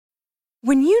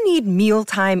When you need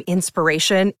mealtime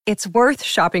inspiration, it's worth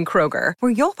shopping Kroger,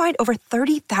 where you'll find over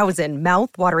 30,000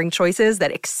 mouth-watering choices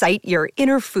that excite your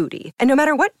inner foodie. And no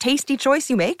matter what tasty choice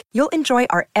you make, you'll enjoy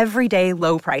our everyday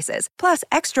low prices, plus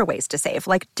extra ways to save,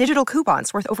 like digital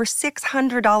coupons worth over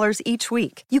 $600 each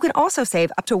week. You can also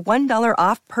save up to $1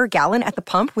 off per gallon at the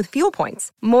pump with fuel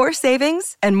points. More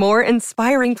savings and more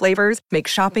inspiring flavors make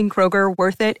shopping Kroger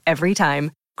worth it every time.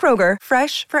 Kroger,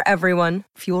 fresh for everyone.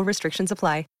 Fuel restrictions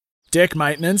apply. Deck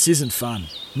maintenance isn't fun.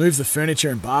 Move the furniture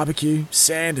and barbecue,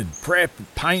 sand and prep,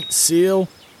 paint, seal,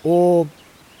 or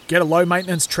get a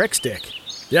low-maintenance Trex deck.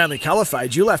 The only colour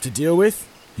fade you'll have to deal with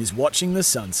is watching the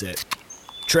sunset.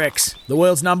 Trex, the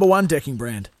world's #1 decking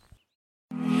brand.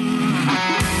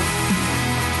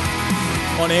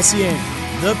 On SEN,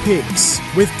 The Picks,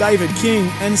 with David King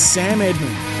and Sam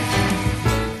Edmund.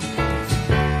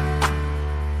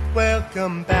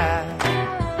 Welcome back.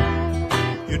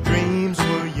 Your dreams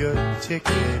were your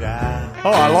ticket out.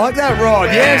 Oh, I like that, Rod.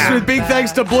 Yeah. Yes, with big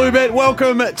thanks to Bluebet.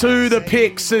 Welcome to The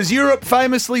Picks. As Europe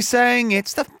famously sang,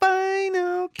 it's the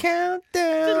final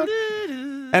countdown.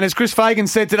 And as Chris Fagan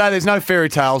said today, there's no fairy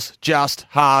tales, just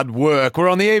hard work. We're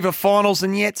on the eve of finals,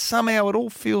 and yet somehow it all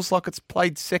feels like it's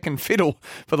played second fiddle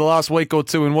for the last week or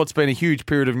two in what's been a huge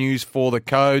period of news for the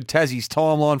Code. Tassie's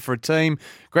timeline for a team,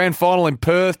 grand final in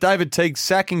Perth, David Teague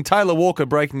sacking, Taylor Walker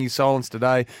breaking his silence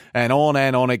today, and on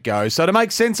it goes. So to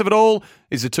make sense of it all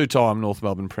is a two-time North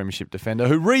Melbourne Premiership defender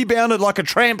who rebounded like a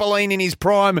trampoline in his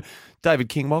prime. David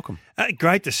King, welcome.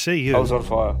 Great to see you. I was on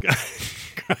fire.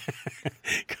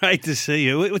 Great to see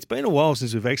you. It's been a while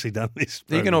since we've actually done this.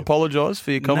 Are you going to apologise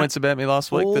for your comments about me last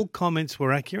week? All comments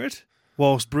were accurate,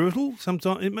 whilst brutal.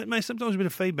 Sometimes it may sometimes a bit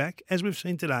of feedback, as we've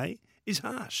seen today, is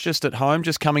harsh. Just at home,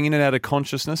 just coming in and out of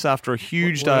consciousness after a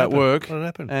huge day at work. What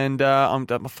happened? And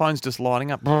my phone's just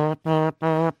lighting up.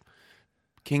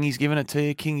 Kingy's giving it to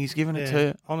you. Kingy's giving it to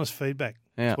you. Honest feedback.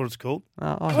 Yeah. That's what it's called. You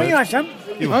want some?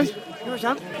 You want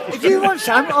some? If you want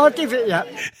some, I'll give it you.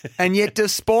 And yet,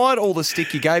 despite all the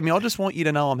stick you gave me, I just want you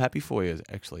to know I'm happy for you,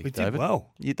 actually, We David. did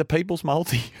well. You're the people's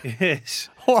multi. Yes.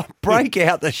 Oh, break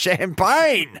out the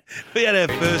champagne. We had our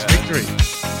first victory.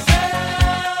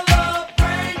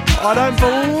 I don't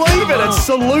believe it. It's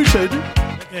saluted.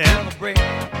 Yeah.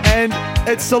 And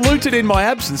it's saluted in my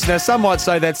absence. Now, some might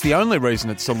say that's the only reason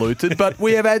it's saluted, but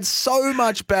we have had so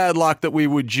much bad luck that we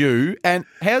were due. And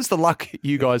how's the luck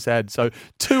you guys had? So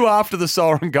 2 after the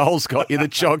siren goals got you, the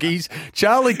Choggies.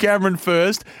 Charlie Cameron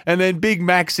first, and then Big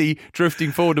Maxi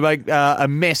drifting forward to make a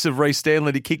mess of Reece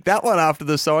Stanley to kick that one after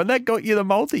the siren. That got you the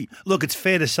multi. Look, it's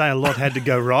fair to say a lot had to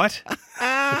go right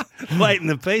late in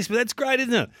the piece, but that's great,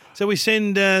 isn't it? So we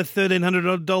send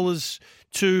 $1,300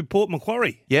 to Port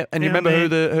Macquarie. Yeah, and you remember who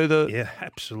the Yeah,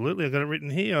 absolutely. I've got it written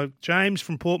here. James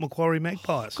from Port Macquarie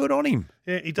Magpies. Good on him.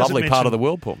 Yeah, he doesn't Lovely part mention- of the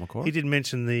world, Port Macquarie. He didn't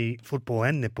mention the football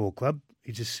and netball club.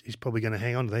 He's probably going to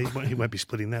hang on to that. He won't be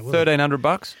splitting that. Will he?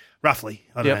 $1,300. Roughly.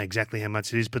 I don't know exactly how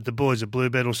much it is, but the boys at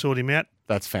Bluebet will sort him out.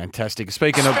 That's fantastic.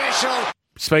 Speaking of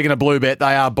Bluebet,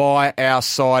 they are by our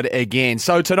side again.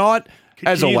 So tonight,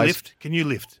 as always, Can you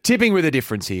lift? tipping with a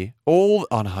difference here.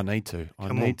 I need to.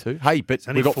 I need to. Hey, but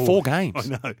only we've got 4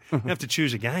 games. I know. You have to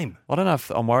choose a game. I don't know if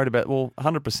I'm worried about,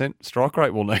 100% strike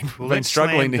rate we'll need. Well, We've been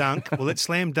struggling. Let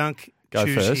Slam Dunk Go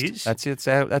choose first. his.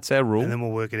 That's our rule. And then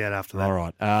we'll work it out after that. All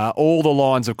right. All the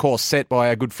lines, of course, set by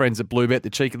our good friends at Bluebet,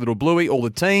 the cheeky little bluey, all the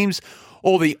teams,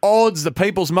 all the odds, the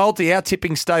people's multi, our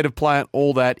tipping state of play, and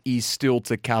all that is still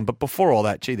to come. But before all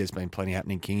that, there's been plenty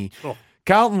happening, Kingy. Oh.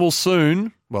 Carlton will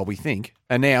soon, we think,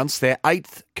 announce their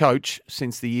 8th coach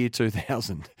since the year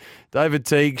 2000. David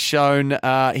Teague's shown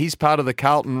he's part of the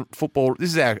Carlton football.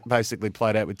 This is how it basically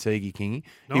played out with Teague, Kingy.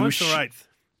 9th or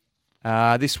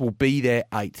 8th? This will be their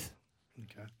 8th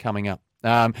coming up.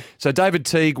 So David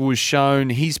Teague was shown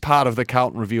he's part of the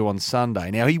Carlton review on Sunday.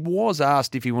 Now, he was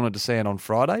asked if he wanted to see it on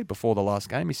Friday before the last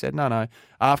game. He said, no,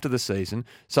 after the season.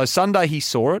 So Sunday he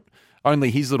saw it.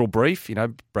 Only his little brief,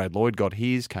 Brad Lloyd got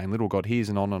his, Kane Little got his,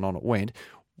 and on it went.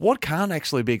 What can't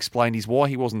actually be explained is why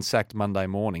he wasn't sacked Monday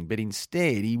morning, but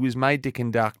instead he was made to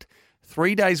conduct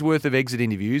 3 days' worth of exit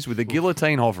interviews with a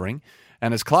guillotine hovering,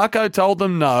 and as Clarko told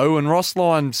them no, and Ross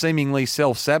Lyon seemingly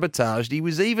self-sabotaged, he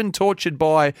was even tortured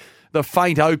by the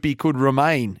faint hope he could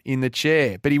remain in the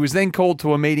chair. But he was then called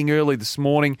to a meeting early this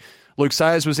morning. Luke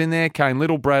Sayers was in there, Kane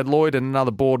Little, Brad Lloyd, and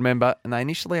another board member, and they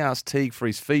initially asked Teague for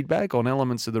his feedback on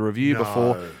elements of the review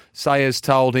before Sayers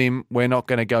told him, we're not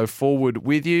going to go forward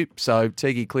with you. So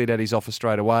Teague cleared out his offer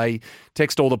straight away,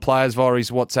 texted all the players via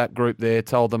his WhatsApp group there,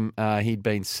 told them he'd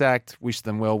been sacked, wished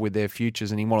them well with their futures,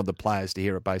 and he wanted the players to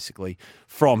hear it basically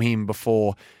from him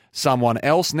before someone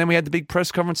else. And then we had the big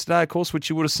press conference today, of course, which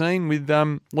you would have seen with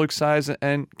Luke Sayers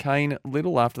and Kane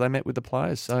Little after they met with the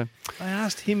players. So I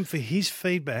asked him for his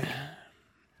feedback.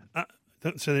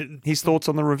 His thoughts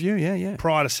on the review, yeah.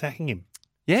 Prior to sacking him.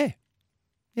 Yeah.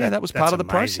 Yeah, that was part of the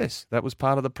process. That was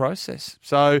part of the process.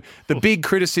 So the big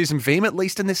criticism for him, at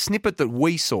least in the snippet that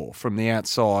we saw from the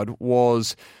outside,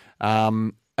 was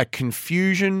a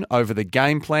confusion over the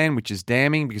game plan, which is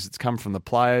damning because it's come from the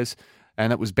players,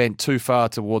 and it was bent too far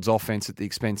towards offense at the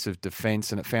expense of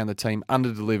defence, and it found the team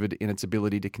underdelivered in its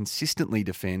ability to consistently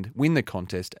defend, win the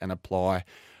contest, and apply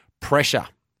pressure.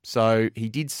 So he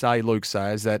did say, Luke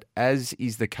Sayers, that as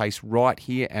is the case right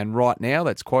here and right now,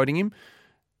 that's quoting him,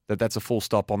 that's a full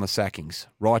stop on the sackings,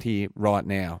 right here, right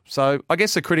now. So I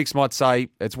guess the critics might say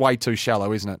it's way too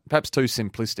shallow, isn't it? Perhaps too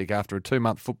simplistic after a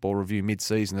 2-month football review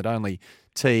mid-season that only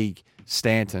Teague,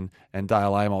 Stanton and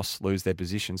Dale Amos lose their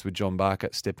positions, with John Barker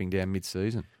stepping down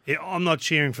mid-season. Yeah, I'm not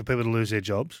cheering for people to lose their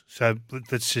jobs, so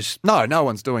that's just... No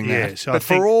one's doing that. So but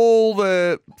for all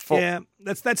the... Yeah,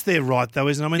 that's their right, though,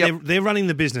 isn't it? I mean, they're running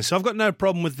the business, so I've got no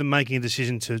problem with them making a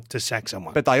decision to sack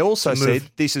someone. But they also said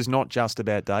this is not just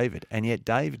about David, and yet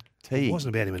David Teague... It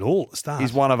wasn't about him at all at the start.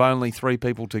 He's one of only 3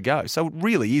 people to go. So it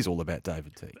really is all about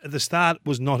David Teague. At the start,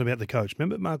 was not about the coach.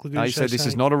 Remember Mark Lagunas? No, he said this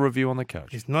is not a review on the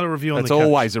coach. It's not a review on the It's coach.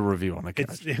 always a review on the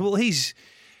coach.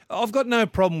 I've got no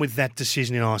problem with that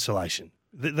decision in isolation.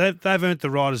 They've earned the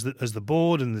right as the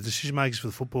board and the decision makers for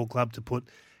the football club to put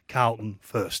Carlton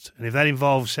first. And if that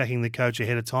involves sacking the coach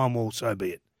ahead of time, well, so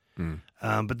be it.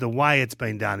 But the way it's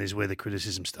been done is where the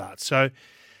criticism starts. So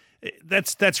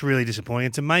that's really disappointing.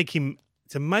 And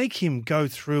to make him go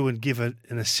through and give an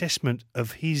assessment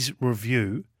of his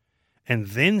review and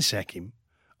then sack him,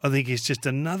 I think is just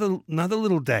another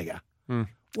little dagger.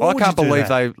 I can't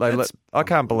believe I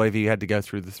can't believe he had to go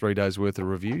through the 3 days worth of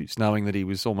reviews, knowing that he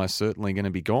was almost certainly going to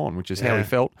be gone, which is how he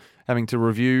felt, having to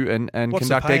review and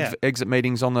conduct exit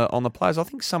meetings on the players. I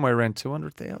think somewhere around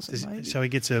 200,000. So he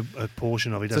gets a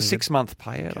portion of it. It's a 6-month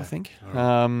payout, I think.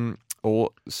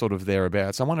 Or sort of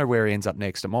thereabouts. I wonder where he ends up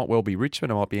next. It might well be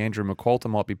Richmond. It might be Andrew McQualter. It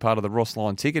might be part of the Ross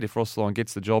Lyon ticket. If Ross Lyon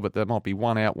gets the job, there might be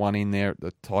one out, one in there at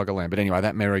the Tigerland. But anyway,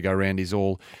 that merry-go-round is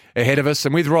all ahead of us.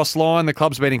 And with Ross Lyon, the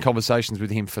club's been in conversations with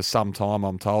him for some time,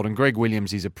 I'm told. And Greg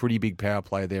Williams is a pretty big power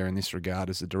player there in this regard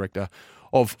as the director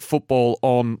of football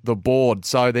on the board.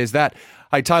 So there's that.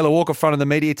 Hey, Taylor Walker fronted the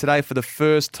media today for the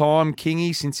first time,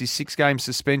 Kingy, since his 6-game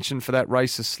suspension for that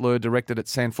racist slur directed at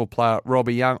Sandford player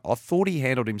Robbie Young. I thought he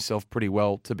handled himself pretty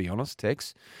well, to be honest,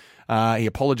 Tex. He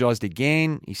apologised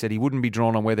again. He said he wouldn't be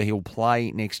drawn on whether he'll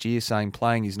play next year, saying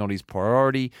playing is not his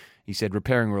priority. He said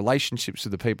repairing relationships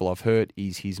with the people I've hurt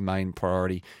is his main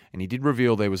priority. And he did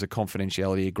reveal there was a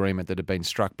confidentiality agreement that had been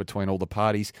struck between all the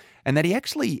parties and that he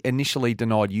actually initially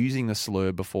denied using the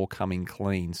slur before coming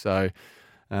clean. So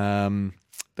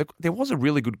there was a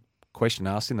really good question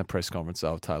asked in the press conference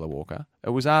of Taylor Walker.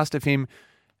 It was asked of him,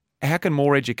 how can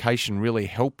more education really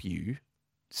help you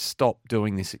stop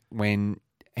doing this when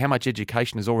how much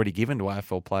education is already given to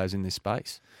AFL players in this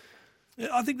space?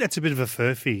 I think that's a bit of a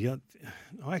furphy.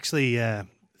 I actually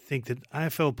think that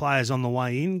AFL players on the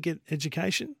way in get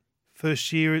education.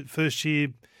 First year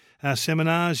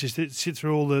seminars, you sit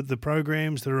through all the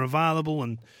programs that are available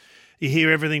and you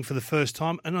hear everything for the first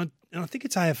time. And I think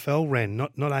it's AFL ran,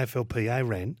 not AFLPA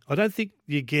ran. I don't think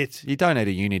you get... You don't need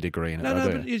a uni degree in it, No,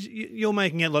 but you're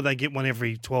making it like they get one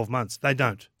every 12 months. They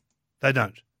don't.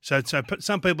 So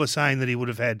some people are saying that he would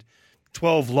have had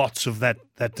 12 lots of that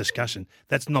discussion.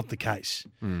 That's not the case.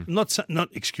 Not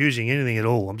excusing anything at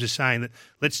all. I'm just saying that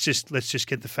let's just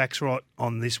get the facts right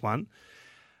on this one.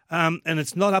 And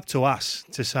it's not up to us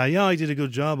to say, he did a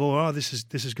good job, or this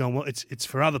has gone well. It's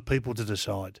for other people to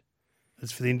decide.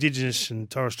 It's for the Indigenous and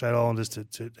Torres Strait Islanders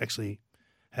to actually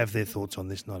have their thoughts on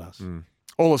this, not us.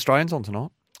 All Australians on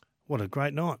tonight. What a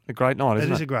great night! A great night, isn't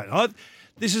it? It is a great night.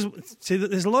 There's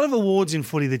a lot of awards in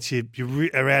footy that you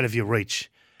are out of your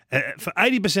reach. For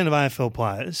 80% of AFL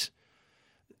players,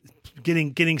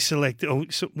 getting selected or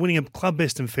winning a club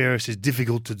best and fairest is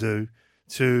difficult to do.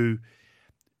 To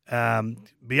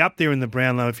be up there in the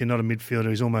Brownlow if you're not a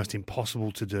midfielder is almost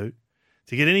impossible to do.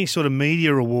 To get any sort of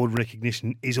media award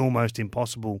recognition is almost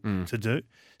impossible to do.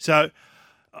 So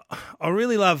I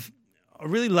really love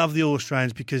the All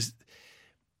Australians because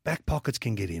back pockets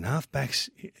can get in. Half backs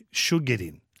should get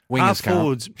in.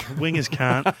 Wingers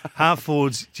can't. Half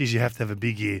forwards, geez, you have to have a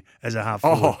big year as a half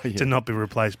forward to not be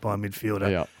replaced by a midfielder.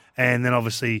 Yeah. And then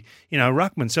obviously,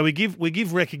 ruckman. So we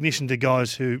give recognition to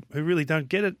guys who really don't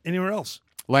get it anywhere else.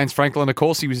 Lance Franklin, of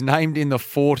course, he was named in the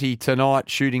 40 tonight,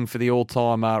 shooting for the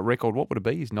all-time record. What would it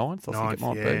be? His ninth, I think it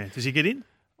might be. Does he get in?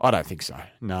 I don't think so.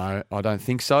 No, I don't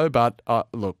think so. But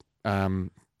look, I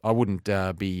wouldn't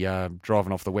be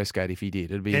driving off the Westgate if he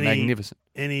did. It'd be magnificent.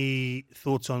 Any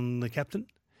thoughts on the captain?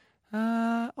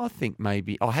 I think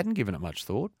maybe I hadn't given it much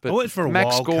thought. But I went for a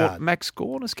wild card. Max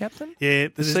Gawn as captain. Yeah,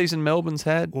 the season Melbourne's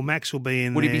had. Well, Max will be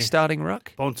in. Would there. he be starting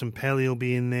ruck? Bontempelli will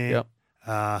be in there.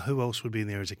 Yep. Who else would be in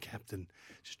there as a captain?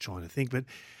 Just trying to think, but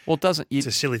it's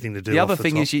a silly thing to do. The other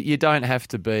thing is you don't have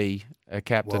to be a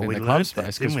captain in the club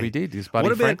space because we did. Because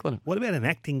Buddy Franklin. What about an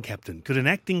acting captain? Could an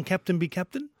acting captain be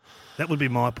captain? That would be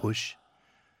my push.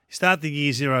 Start the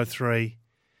year 0-3.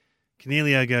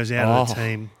 Cornelio goes out of the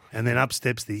team, and then up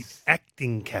steps the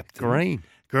acting captain,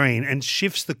 Green, and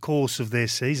shifts the course of their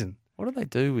season. What do they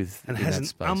do with and has an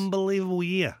space? Unbelievable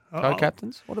year?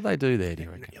 Co-captains? What do they do there? Do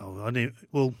you reckon?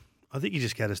 I think you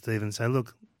just go to Steve and say,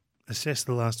 look. Assess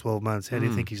the last 12 months. How do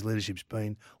you think his leadership's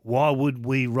been? Why would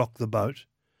we rock the boat,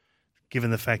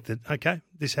 given the fact that, okay,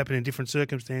 this happened in different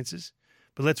circumstances,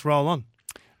 but let's roll on.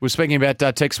 We were speaking about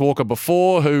Tex Walker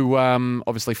before, who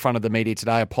obviously fronted the media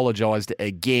today, apologised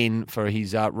again for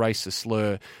his racist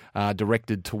slur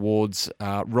directed towards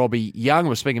Robbie Young.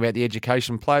 We're speaking about the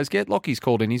education players. Get Lockie's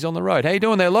called in. He's on the road. How you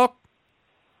doing there, Lock?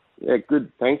 Yeah,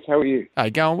 good. Thanks. How are you?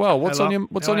 Hey, going well. What's on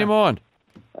your mind?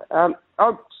 I'm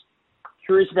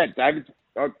curious about David.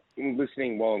 I'm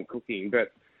listening while I'm cooking,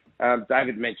 but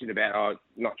David mentioned about, I'm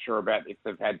not sure about if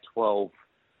they've had 12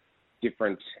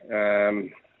 different,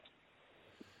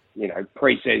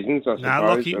 pre-seasons, I suppose. No,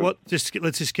 Lockie,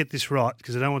 let's just get this right,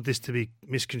 because I don't want this to be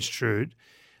misconstrued.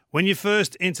 When you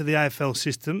first enter the AFL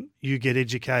system, you get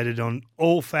educated on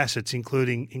all facets,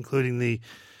 including the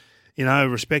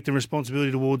respect and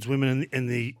responsibility towards women and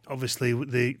the obviously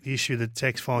the issue that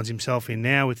Tex finds himself in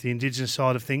now with the Indigenous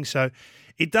side of things. So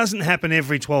it doesn't happen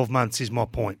every 12 months is my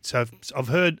point. So I've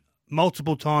heard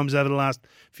multiple times over the last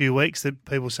few weeks that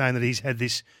people saying that he's had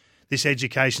this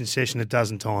education session a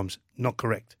dozen times. Not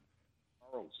correct.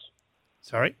 Morals.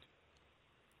 Sorry?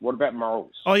 What about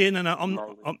morals? Oh, yeah, no,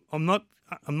 I'm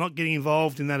not getting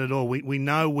involved in that at all. We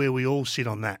know where we all sit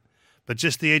on that. But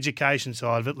just the education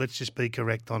side of it, let's just be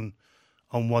correct on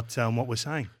what we're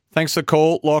saying. Thanks for the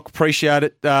call, Locke. Appreciate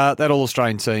it. That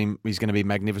All-Australian team is going to be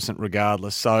magnificent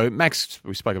regardless. So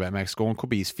we spoke about Max Gawn, could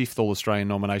be his 5th All-Australian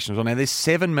nomination as well. Now, there's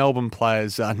 7 Melbourne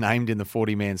players named in the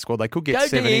 40-man squad. They could get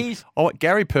 70. Oh,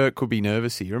 Gary Perk could be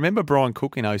nervous here. Remember Brian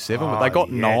Cook in 07? But they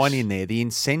got 9 in there. The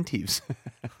incentives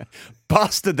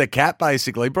busted the cap,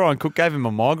 basically. Brian Cook gave him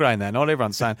a migraine that night.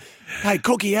 Everyone's saying, hey,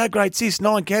 Cookie, how great's this?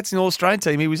 9 cats in the All-Australian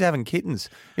team. He was having kittens.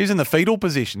 He was in the fetal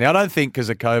position. Now, I don't think because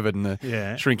of COVID and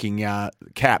the shrinking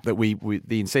cap that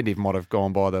the incentive might have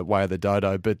gone by the way of the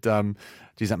dodo. But,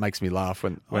 geez, that makes me laugh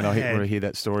when I hear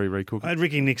that story, Cook. I had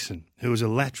Ricky Nixon, who was a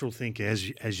lateral thinker,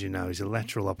 as you know. He's a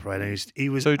lateral operator. He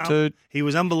was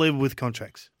unbelievable with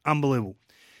contracts. Unbelievable.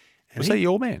 And was that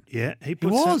your man? Yeah. He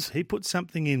put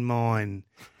something in mind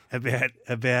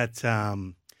about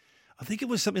I think it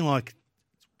was something like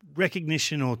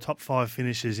recognition or top 5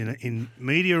 finishes in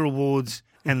media awards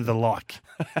and the like.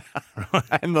 Right?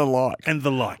 And the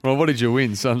like. Well, what did you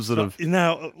win? Some sort of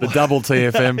the double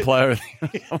TFM player.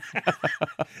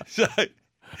 So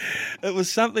it was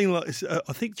something like,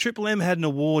 I think Triple M had an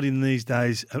award in these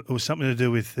days. It was something to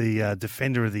do with the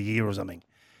Defender of the Year or something.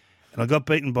 And I got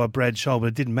beaten by Brad Scholl, but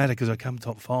it didn't matter because I come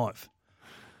top 5.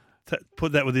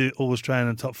 Put that with the All-Australian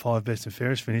and top 5 best and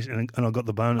fairest finish, and I got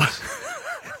the bonus.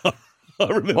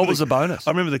 What was the bonus?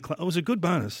 I remember it was a good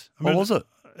bonus. What was it?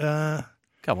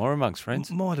 Come on, we're amongst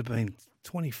friends. Might have been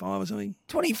 25 or something.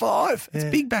 25? It's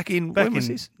big back in, when was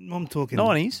this? I'm talking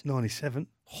 90s? 97.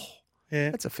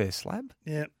 Yeah. That's a fair slab.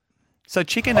 Yeah. So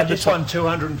Chicken I just won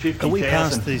 250,000. Are we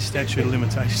past the statute of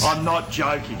limitations? I'm not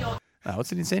joking. No,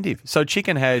 it's an incentive. So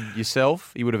Chicken had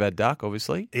yourself. He would have had Duck,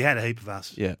 obviously. He had a heap of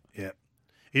us. Yeah. Yeah.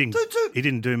 He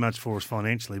didn't do much for us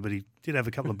financially, but he did have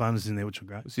a couple of bonuses in there, which were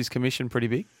great. Was his commission pretty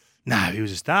big? No, he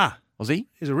was a star. Was he? He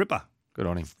was a ripper. Good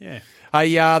on him. Yeah.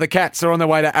 Hey, the Cats are on their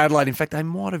way to Adelaide. In fact, they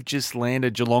might have just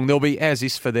landed Geelong. They'll be as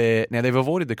is for their... Now, they've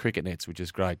avoided the cricket nets, which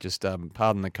is great. Just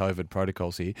pardon the COVID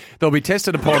protocols here. They'll be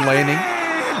tested upon landing.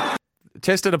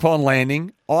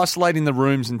 Isolating the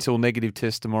rooms until negative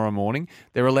test tomorrow morning.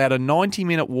 They're allowed a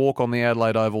 90-minute walk on the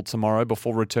Adelaide Oval tomorrow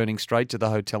before returning straight to the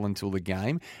hotel until the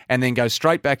game, and then go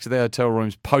straight back to their hotel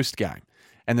rooms post-game.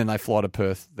 And then they fly to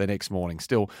Perth the next morning.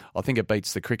 Still, I think it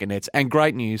beats the cricket nets. And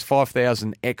great news,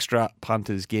 5,000 extra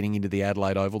punters getting into the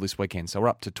Adelaide Oval this weekend. So we're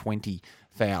up to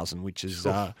 20,000, which is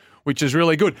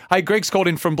really good. Hey, Greg's called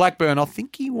in from Blackburn. I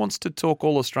think he wants to talk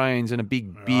All-Australians and a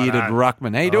big bearded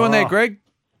ruckman. How you doing there, Greg?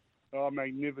 Oh,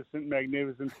 magnificent.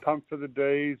 Pumped for the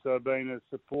D's. I've been a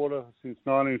supporter since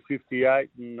 1958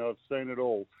 and I've seen it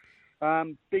all.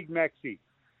 Big Maxi.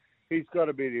 he's got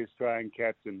to be the Australian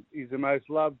captain. He's the most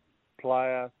loved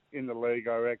player in the league,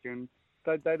 I reckon.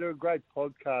 They do a great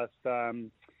podcast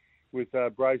with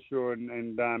Brayshaw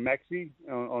and Maxie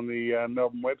on the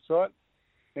Melbourne website,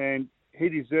 and he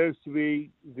deserves to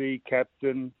be the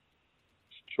captain's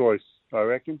choice, I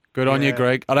reckon. Good on you,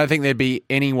 Greg. I don't think there'd be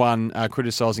anyone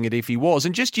criticising it if he was.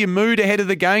 And just your mood ahead of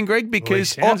the game, Greg,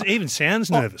 because... He even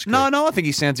sounds nervous, Greg. No, I think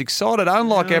he sounds excited.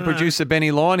 Unlike our producer,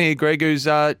 Benny Lyon here, Greg, who's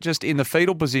just in the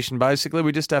fetal position, basically.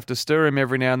 We just have to stir him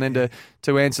every now and then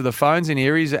to answer the phones in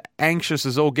here. He's anxious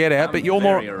as all get out, but you're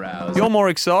more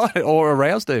excited or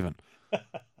aroused even.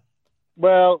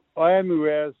 Well, I am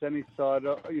aroused any side.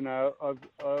 You know, I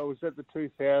was at the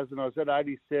 2000, I was at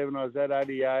 87, I was at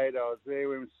 88, I was there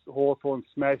when Hawthorn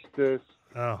smashed us.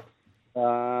 But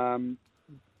I'm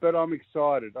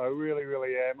excited. I really,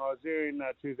 really am. I was there in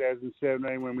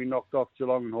 2017 when we knocked off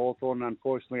Geelong and Hawthorn, and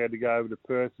unfortunately had to go over to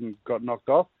Perth and got knocked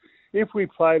off. If we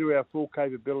play to our full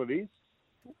capabilities,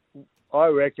 I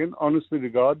reckon, honestly to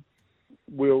God,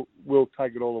 we'll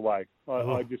take it all away.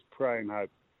 I just pray and hope.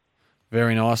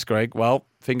 Very nice, Greg. Well,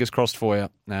 fingers crossed for you.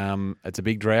 It's a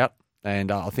big drought, and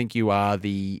I think you are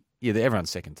everyone's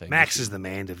second team. Max is the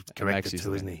man to correct it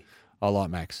to, isn't he? I like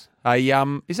Max. Hey,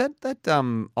 is that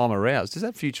I'm aroused? Is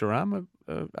that Futurama?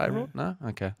 A-Rod? No?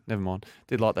 Okay, never mind.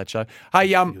 Did like that show.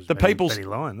 Hey, the People's... Benny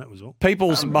Lyon, that was all.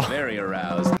 Very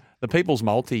aroused. The People's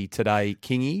Multi today,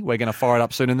 Kingy. We're going to fire it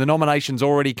up soon, and the nomination's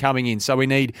already coming in. So we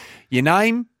need your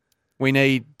name, we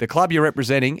need the club you're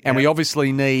representing, and we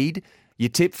obviously need... your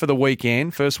tip for the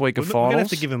weekend, first week of finals. We're going to have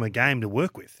to give him a game to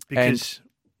work with because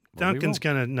Duncan's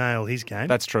going to nail his game.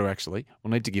 That's true, actually.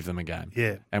 We'll need to give them a game.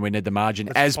 Yeah. And we need the margin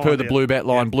as per the Bluebet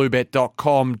line,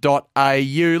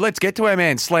 bluebet.com.au. Let's get to our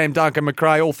man, Slam Duncan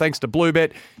McRae, all thanks to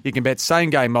Bluebet. You can bet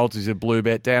same-game multis at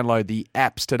Bluebet. Download the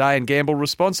apps today and gamble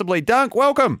responsibly. Dunk,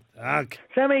 welcome. Dunk.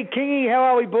 Sammy, Kingy, how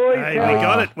are we, boys? Hey,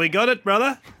 we got it,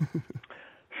 brother.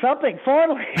 Something,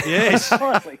 finally. Yes.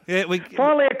 Finally.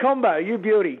 Finally a combo, you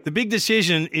beauty. The big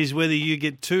decision is whether you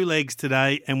get two legs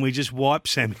today and we just wipe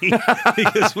Sammy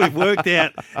because we've worked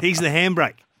out he's the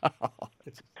handbrake.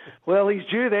 Well, he's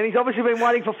due then. He's obviously been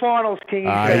waiting for finals,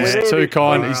 Kingy. He's too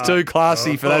kind. He's too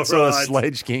classy for that sort of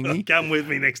sledge, Kingy. Come with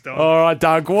me next time. All right,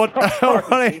 Doug. What? Let's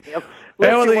get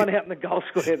one out in the goal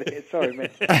square there. Sorry, man.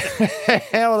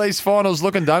 How are these finals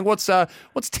looking, Doug? What's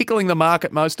tickling the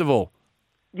market most of all?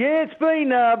 Yeah, it's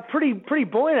been pretty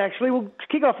buoyant, actually. We'll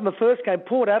kick off in the first game.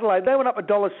 Port Adelaide, they went up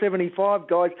 $1.75,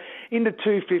 guys, into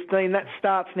 $2.15. That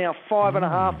start's now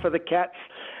 5.5 for the Cats.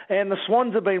 And the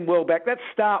Swans have been well back. That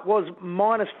start was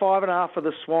minus 5.5 for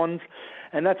the Swans,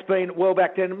 and that's been well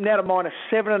back down, now to minus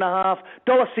 7.5,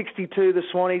 $1.62 the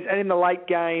Swannies, and in the late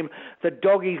game, the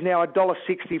Doggies now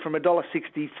 $1.60 from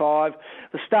 $1.65.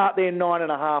 The start there,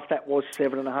 9.5, that was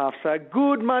 7.5. So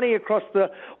good money across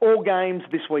all games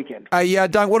this weekend.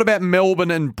 Dunk, what about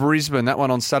Melbourne and Brisbane? That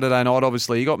one on Saturday night,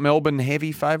 obviously. You got Melbourne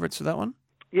heavy favourites for that one?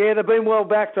 Yeah, they've been well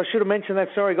backed. I should have mentioned that.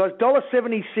 Sorry, guys.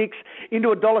 $1.76 into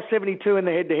 $1.72 in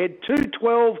the head-to-head.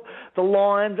 $2.12 the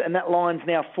Lions, and that line's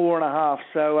now 4.5.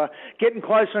 So getting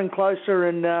closer and closer,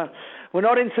 and we're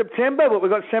not in September, but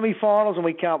we've got semi-finals, and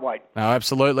we can't wait. No,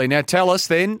 absolutely. Now, tell us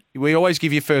then, we always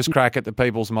give you first crack at the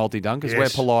People's Multi-Dunk because we're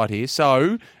polite here.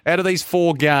 So, out of these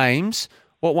four games,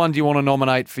 what one do you want to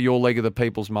nominate for your leg of the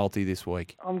People's Multi this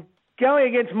week? I'm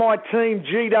going against my team,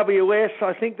 GWS.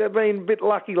 I think they've been a bit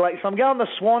lucky late. So I'm going the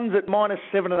Swans at minus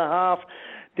 7.5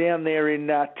 down there in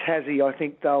Tassie. I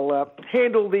think they'll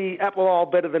handle the Apple Isle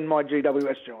better than my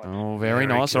GWS Giants. Oh, very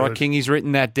nice. Good. All right, Kingy's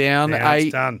written that down. Yeah,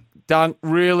 it's done. Dunk,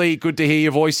 really good to hear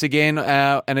your voice again.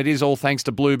 And it is all thanks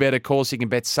to Bluebet, of course. You can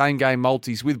bet same-game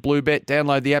multis with Bluebet.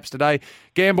 Download the apps today.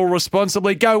 Gamble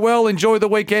responsibly. Go well. Enjoy the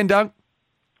weekend, Dunk.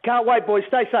 Can't wait, boys.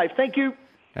 Stay safe. Thank you.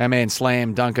 Our man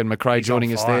Slam Duncan McRae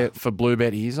joining us there for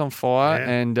Bluebet. He is on fire,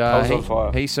 and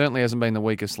he certainly hasn't been the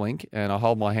weakest link. And I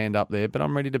hold my hand up there, but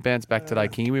I'm ready to bounce back today,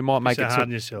 Kingy. We might make it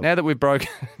now that we've broken.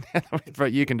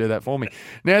 You can do that for me.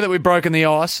 Now that we've broken the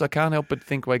ice, I can't help but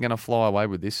think we're going to fly away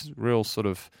with this. Real sort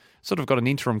of got an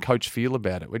interim coach feel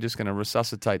about it. We're just going to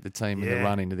resuscitate the team in the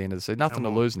run into the end of the season. Nothing to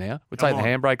lose now. We'll take the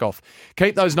handbrake off.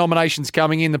 Keep those nominations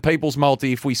coming in. The People's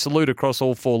Multi. If we salute across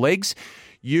all four legs.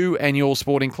 You and your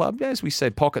sporting club, as we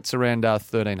said, pockets around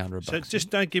 $1,300. So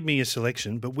just don't give me a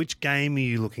selection, but which game are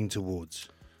you looking towards?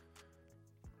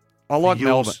 I like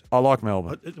Melbourne.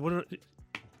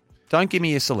 Don't give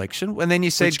me a selection. And then you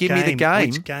said, give me the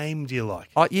game. Which game do you like?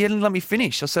 You didn't let me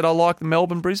finish. I said I like the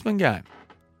Melbourne-Brisbane game.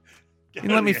 You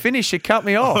didn't let me finish. You cut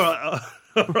me off.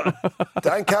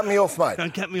 Don't cut me off, mate.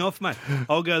 Don't cut me off, mate.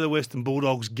 I'll go the Western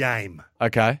Bulldogs game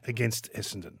Okay. against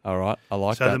Essendon. All right. I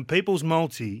like So that. the People's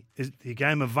Multi is the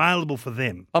game available for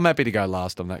them. I'm happy to go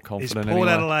last. I'm that Is confident Port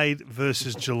anyway. Adelaide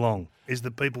versus Geelong is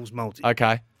the People's Multi.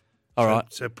 Okay. All right.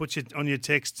 So put on your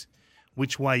text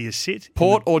which way you sit.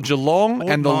 Port or Geelong, Port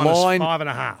and the minus line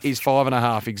 5.5. is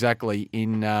 5.5 exactly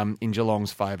in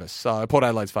Geelong's favour. So Port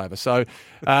Adelaide's favour. So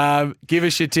give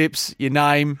us your tips, your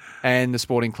name, and the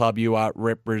sporting club you are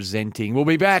representing. We'll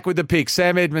be back with the picks.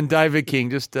 Sam Edmund, David King.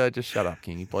 Just shut up,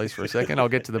 Kingy, please, for a second. I'll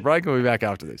get to the break. We'll be back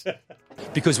after this.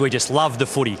 Because we just love the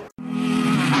footy.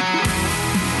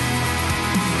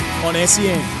 On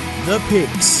SEN, The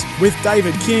Picks with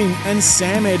David King and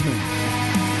Sam Edmund.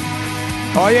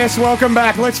 Oh, yes, welcome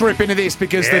back. Let's rip into this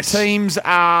because Yes. the teams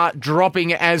are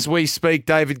dropping as we speak,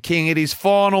 David King. It is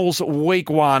finals week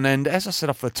 1, and as I said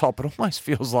off the top, it almost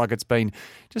feels like it's been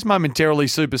just momentarily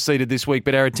superseded this week,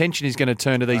 but our attention is going to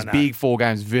turn to these big 4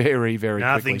 games very, very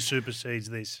Nothing quickly. supersedes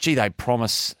this. Gee, they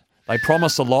promise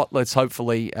a lot. Let's hope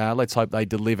they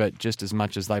deliver just as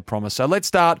much as they promise. So let's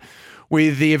start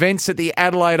with the events at the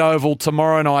Adelaide Oval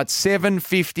tomorrow night.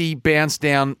 7:50 bounce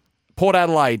down. Port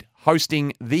Adelaide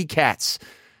hosting the Cats.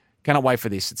 Cannot wait for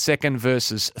this. It's second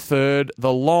versus third.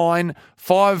 The line,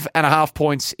 5.5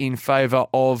 points in favour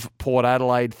of Port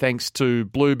Adelaide thanks to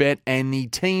Bluebet, and the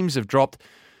teams have dropped.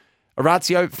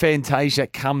 Orazio Fantasia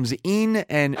comes in,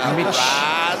 and Mitch...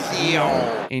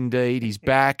 Indeed, he's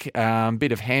back.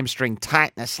 Bit of hamstring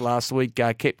tightness last week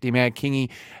kept him out, Kingy.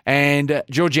 And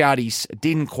Georgiades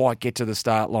didn't quite get to the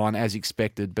start line as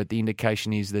expected, but the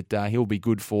indication is that he'll be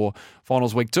good for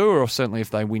finals week 2, or certainly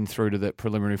if they win through to the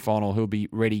preliminary final, he'll be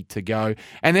ready to go.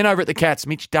 And then over at the Cats,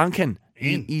 Mitch Duncan.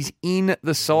 He is in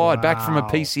the side, back from a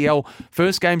PCL.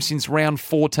 First game since round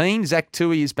 14. Zach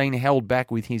Tui has been held back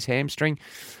with his hamstring.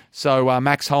 So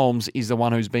Max Holmes is the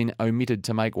one who's been omitted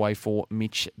to make way for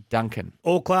Mitch Duncan.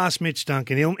 All class Mitch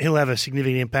Duncan. He'll have a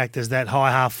significant impact as that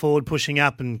high half forward, pushing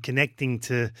up and connecting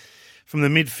from the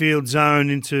midfield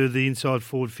zone into the inside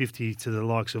forward 50 to the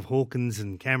likes of Hawkins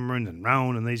and Cameron and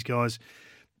Rowan and these guys.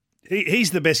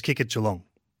 He's the best kick at Geelong.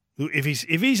 If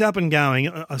he's up and going,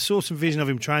 I saw some vision of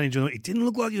him training Geelong. It didn't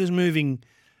look like he was moving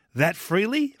that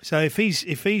freely. So if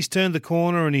he's turned the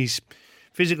corner and he's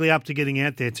physically up to getting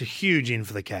out there, it's a huge in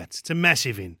for the Cats. It's a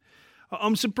massive in.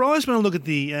 I'm surprised when I look at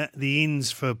the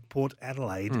ins for Port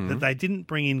Adelaide that they didn't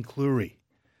bring in Cleary.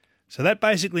 So that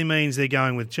basically means they're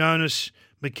going with Jonas,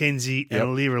 McKenzie, and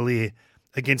Aliir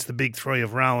against the big three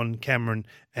of Rowan, Cameron,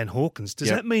 and Hawkins. Does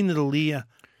that mean that Aliir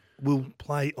will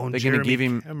play on Jeremy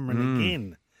Cameron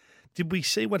again? Did we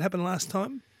see what happened last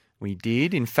time? We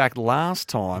did. In fact, last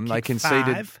time they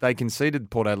conceded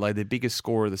Port Adelaide their biggest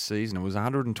score of the season. It was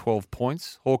 112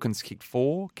 points. Hawkins kicked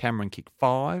 4, Cameron kicked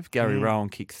 5, Gary Rowan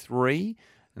kicked 3,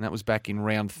 and that was back in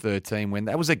round 13 when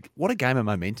that was what a game of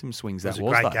momentum swings that was. It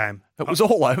was a great game. It was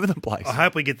all over the place. I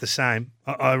hope we get the same.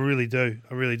 I really do.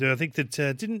 I really do. I think that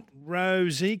didn't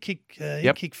Rosie kick?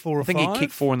 He kicked 4 or 5. I think he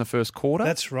kicked 4 in the first quarter.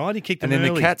 That's right. He kicked them and then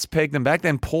early. The Cats pegged them back.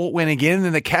 Then Port went again. And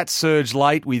then the Cats surged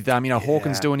late with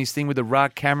Hawkins doing his thing with the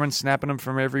ruck, Cameron snapping them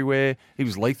from everywhere. He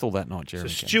was lethal that night, Jeremy.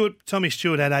 So Tommy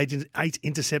Stewart had 8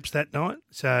 intercepts that night,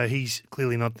 so he's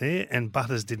clearly not there. And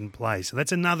Butters didn't play, so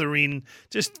that's another in.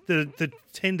 Just the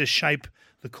tend to shape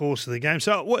the course of the game.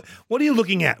 So what are you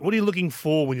looking at? What are you looking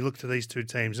for when you look to these two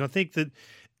teams? And I think that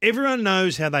everyone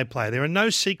knows how they play. There are no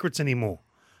secrets anymore.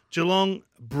 Geelong,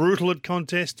 brutal at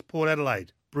contest. Port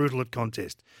Adelaide, brutal at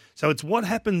contest. So it's what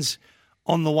happens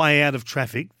on the way out of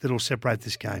traffic that'll separate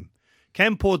this game.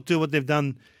 Can Port do what they've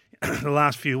done the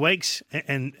last few weeks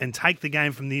and take the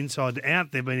game from the inside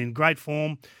out? They've been in great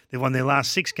form. They've won their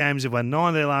last 6 games. They've won 9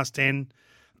 of their last 10.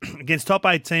 Against top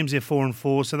 8 teams, they're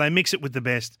 4-4, so they mix it with the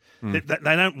best. They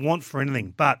don't want for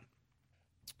anything. But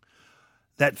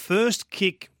that first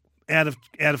kick out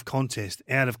of contest,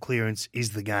 out of clearance,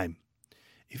 is the game.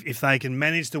 If they can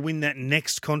manage to win that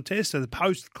next contest, so the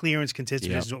post-clearance contest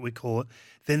is what we call it,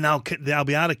 then they'll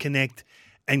be able to connect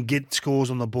and get scores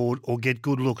on the board or get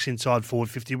good looks inside forward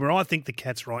 50, where I think the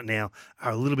Cats right now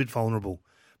are a little bit vulnerable.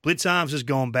 Blitzarves has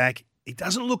gone back. He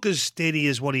doesn't look as steady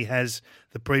as what he has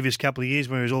the previous couple of years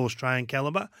when he was All-Australian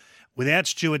calibre. Without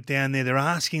Stewart down there, they're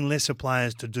asking lesser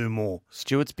players to do more.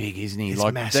 Stewart's big, isn't he? It's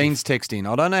like massive. Dean's texting.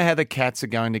 I don't know how the Cats are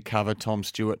going to cover Tom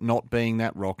Stewart not being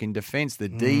that rock in defence. The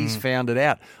D's found it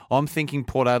out. I'm thinking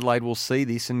Port Adelaide will see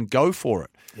this and go for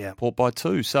it. Yeah. Port by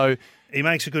 2. So he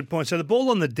makes a good point. So the ball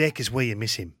on the deck is where you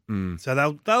miss him. So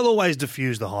they'll always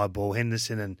diffuse the high ball.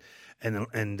 Henderson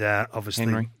and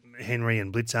obviously Henry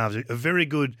and Blitzarves are very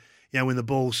good. When the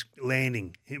ball's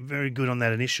landing, very good on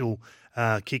that initial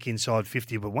kick inside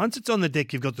 50. But once it's on the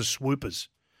deck, you've got the swoopers.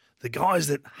 The guys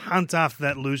that hunt after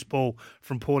that loose ball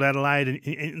from Port Adelaide,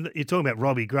 and you're talking about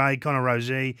Robbie Gray, Connor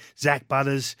Rozee, Zach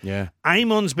Butters. Yeah.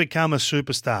 Amon's become a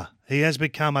superstar. He has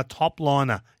become a top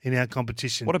liner in our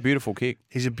competition. What a beautiful kick.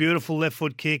 He's a beautiful left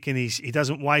foot kick, and he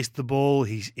doesn't waste the ball.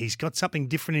 He's got something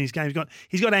different in his game.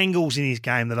 He's got angles in his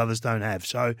game that others don't have.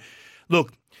 So,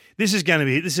 look, this is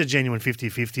a genuine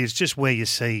 50-50. It's just where you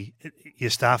see your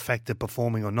star factor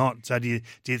performing or not. So do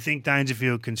you think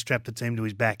Dangerfield can strap the team to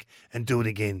his back and do it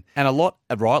again? And a lot,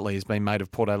 rightly, has been made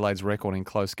of Port Adelaide's record in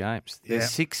close games. There's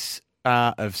 6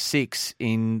 of 6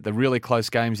 in the really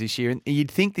close games this year. And you'd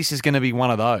think this is going to be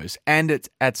one of those. And it's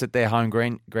at their home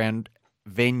ground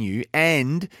venue.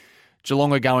 And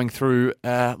Geelong are going through,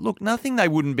 nothing they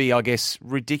wouldn't be, I guess,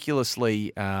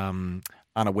 ridiculously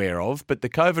unaware of. But the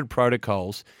COVID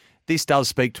protocols, this does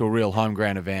speak to a real home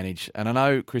ground advantage. And I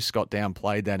know Chris Scott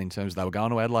downplayed that in terms of they were going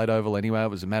to Adelaide Oval anyway. It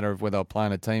was a matter of whether they were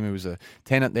playing a team who was a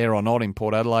tenant there or not in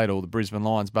Port Adelaide or the Brisbane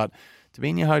Lions. But to be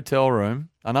in your hotel room,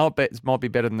 I know it might be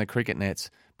better than the cricket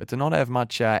nets, but to not have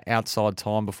much outside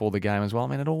time before the game as well, I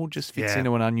mean, it all just fits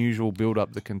into an unusual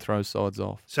build-up that can throw sides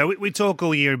off. So we talk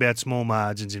all year about small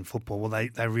margins in football. Well,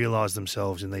 they realise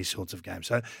themselves in these sorts of games.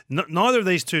 So neither of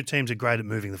these two teams are great at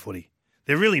moving the footy.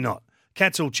 They're really not.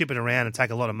 Cats will chip it around and take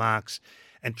a lot of marks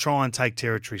and try and take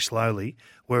territory slowly,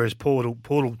 whereas Port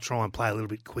will try and play a little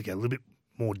bit quicker, a little bit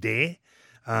more dare,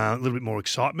 a little bit more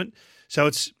excitement. So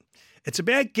it's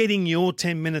about getting your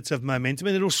 10 minutes of momentum,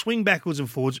 and it'll swing backwards and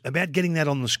forwards, about getting that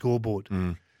on the scoreboard.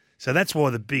 So that's why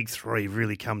the big three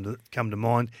really come to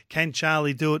mind. Can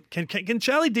Charlie do it? Can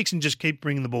Charlie Dixon just keep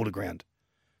bringing the ball to ground?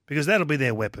 Because that'll be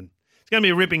their weapon. It's going to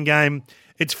be a ripping game.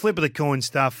 It's flip of the coin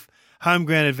stuff. Home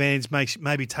ground advantage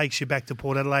maybe takes you back to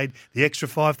Port Adelaide. The extra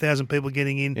 5,000 people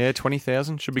getting in. Yeah,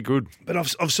 20,000 should be good. But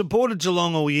I've supported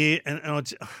Geelong all year, and I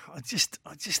just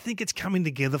think it's coming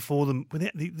together for them.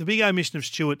 Without the big omission of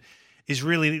Stewart is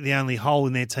really the only hole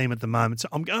in their team at the moment. So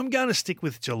I'm going to stick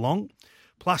with Geelong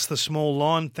plus the small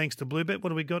line. Thanks to Bluebet. What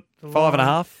do we got?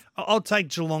 5.5. I'll take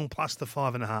Geelong plus the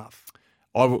 5.5.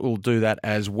 I will do that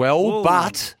as well. Whoa.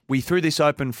 But we threw this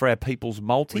open for our People's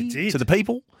Multi to the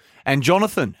people. And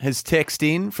Jonathan has texted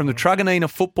in from the Truganina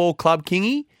Football Club,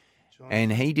 Kingy,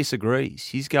 and he disagrees.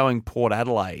 He's going Port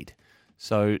Adelaide.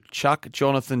 So chuck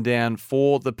Jonathan down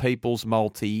for the People's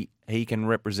Multi. He can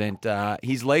represent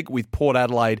his leg with Port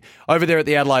Adelaide over there at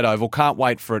the Adelaide Oval. Can't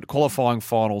wait for it. Qualifying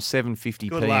final,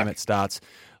 7:50 p.m. it starts.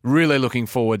 Really looking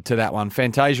forward to that one.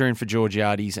 Fantasia in for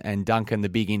Georgiades and Duncan the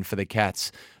big in for the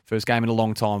Cats. First game in a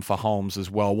long time for Holmes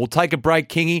as well. We'll take a break,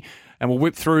 Kingy, and we'll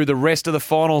whip through the rest of the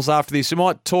finals after this. We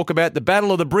might talk about the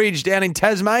Battle of the Bridge down in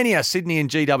Tasmania, Sydney and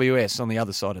GWS on the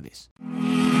other side of this.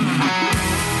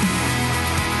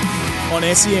 On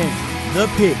SEN, The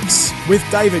Picks with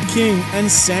David King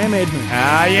and Sam Edmund.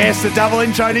 Ah, yes, the double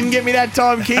intro didn't get me that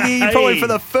time, Kingy. Probably for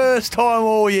the first time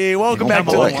all year. Welcome back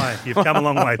to You've come a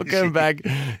long way. Welcome back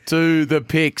to The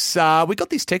Picks. We got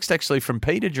this text actually from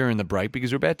Peter during the break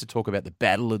because we're about to talk about the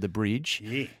Battle of the Bridge.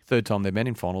 Yeah. Third time they've met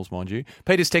in finals, mind you.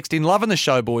 Peter's texted in, loving the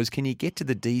show, boys. Can you get to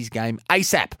the D's game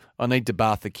ASAP? I need to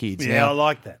bath the kids. Yeah, now, I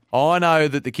like that. I know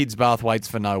that the kids' bath waits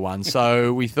for no one,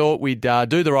 so we thought we'd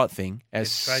do the right thing. Get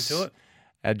straight to it.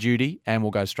 Our duty, and we'll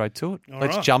go straight to it.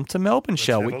 Let's right. jump to Melbourne,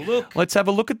 shall we? Let's have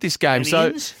a look at this game. Any so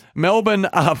ins? Melbourne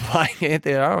are playing. Yeah,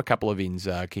 there are a couple of ins,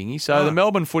 Kingy. So the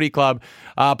Melbourne Footy Club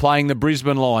are playing the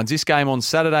Brisbane Lions. This game on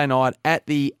Saturday night at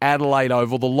the Adelaide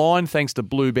Oval. The line, thanks to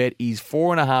Bluebet, is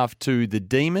 4.5 to the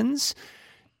Demons.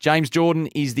 James Jordan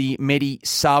is the Medi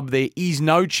sub. There is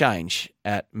no change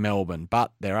at Melbourne,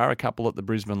 but there are a couple at the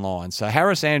Brisbane Lions. So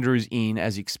Harris Andrews in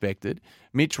as expected.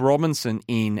 Mitch Robinson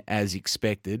in as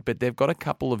expected, but they've got a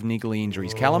couple of niggly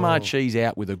injuries. Callum Archie's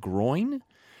out with a groin.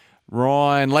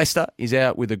 Ryan Lester is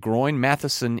out with a groin.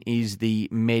 Matheson is the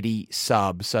Medi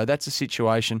sub. So that's a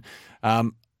situation.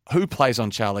 Who plays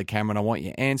on Charlie Cameron? I want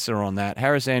your answer on that.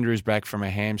 Harris Andrews back from a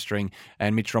hamstring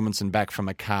and Mitch Robinson back from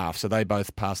a calf. So they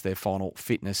both passed their final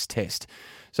fitness test.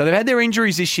 So they've had their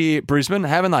injuries this year, Brisbane,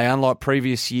 haven't they? Unlike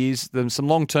previous years, some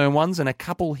long-term ones and a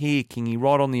couple here, Kingy,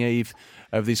 right on the eve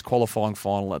of this qualifying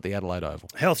final at the Adelaide Oval.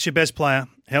 Health's your best player.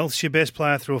 Health's your best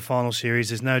player through a final series.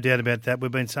 There's no doubt about that.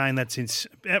 We've been saying that since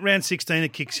at round 16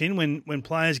 it kicks in when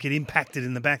players get impacted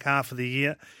in the back half of the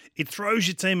year. It throws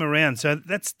your team around. So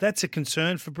that's a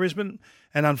concern for Brisbane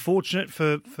and unfortunate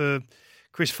for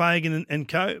Chris Fagan and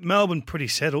co. Melbourne pretty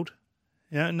settled.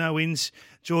 You know, no wins.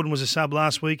 Jordan was a sub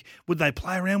last week. Would they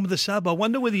play around with a sub? I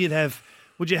wonder whether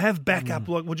would you have backup?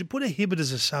 Like, would you put a Hibbert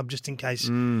as a sub just in case?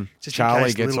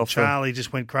 Charlie gets off. Charlie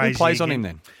just went crazy. Who plays again. on him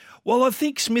then? Well, I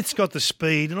think Smith's got the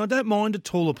speed, and I don't mind a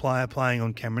taller player playing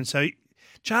on Cameron. So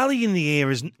Charlie in the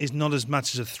air is not as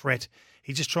much as a threat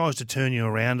he just tries to turn you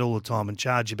around all the time and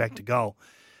charge you back to goal.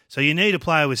 So you need a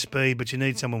player with speed, but you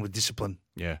need someone with discipline.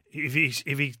 Yeah. If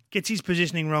he gets his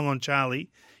positioning wrong on Charlie,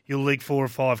 you'll leak 4 or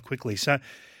 5 quickly. So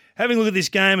having a look at this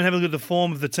game and having a look at the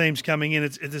form of the teams coming in,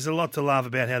 there's a lot to love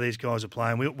about how these guys are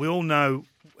playing. We all know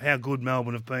how good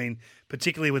Melbourne have been,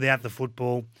 particularly without the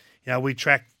football. We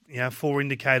track 4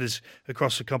 indicators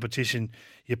across the competition.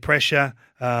 Your pressure,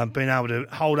 being able to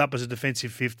hold up as a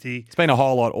defensive 50. It's been a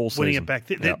highlight all season. Winning it back.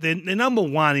 They're number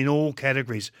one in all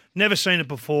categories. Never seen it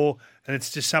before, and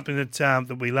it's just something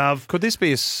that we love. Could this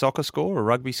be a soccer score, a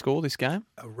rugby score, this game?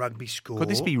 A rugby score. Could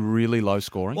this be really low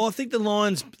scoring? Well, I think the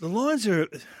Lions are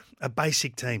a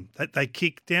basic team. They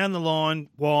kick down the line,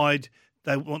 wide.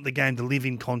 They want the game to live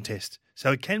in contest.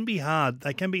 So it can be hard.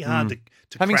 They can be hard to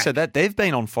Having crack. said that, they've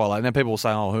been on fire. Now people will say,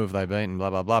 "Oh, who have they beaten?"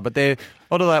 Blah blah blah. But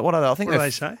what are they? I think What do they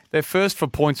say? They're first for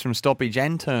points from stoppage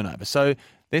and turnover. So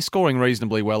they're scoring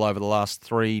reasonably well over the last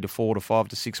 3 to 4 to 5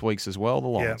 to 6 weeks as well. The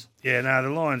Lions. Yeah. No, the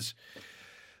Lions.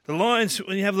 The Lions,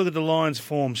 when you have a look at the Lions'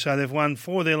 form, so they've won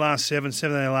 4 of their last 7 of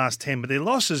their last 10, but their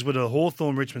losses were to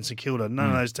Hawthorn, Richmond, St Kilda.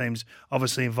 None of those teams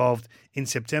obviously involved in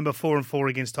September. 4-4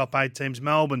 against top 8 teams.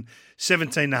 Melbourne,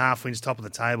 17.5 wins, top of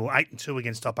the table. 8-2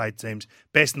 against top 8 teams.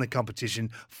 Best in the competition.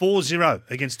 4-0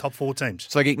 against top 4 teams.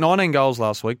 So they kicked 19 goals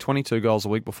last week, 22 goals a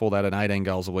week before that, and 18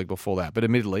 goals a week before that. But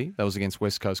admittedly, that was against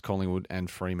West Coast, Collingwood, and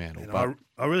Fremantle. And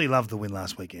I really loved the win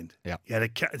last weekend. Yeah.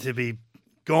 To be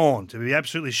gone, to be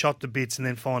absolutely shot to bits and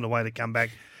then find a way to come back.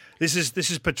 This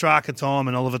is Petrarca time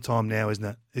and Oliver time now, isn't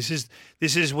it?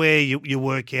 This is where you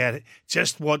work out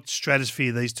just what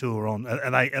stratosphere these two are on.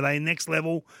 Are they next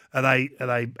level? Are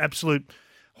they absolute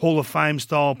Hall of Fame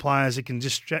style players that can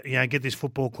just get this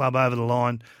football club over the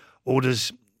line, or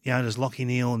does Lachie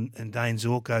Neale and Dane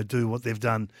Zorko do what they've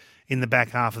done in the back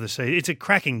half of the season? It's a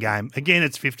cracking game. Again,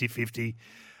 it's 50-50.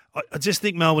 I just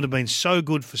think Melbourne have been so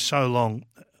good for so long.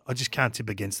 I just can't tip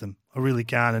against them. I really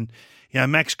can't. And,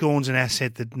 Max Gawn's an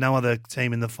asset that no other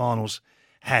team in the finals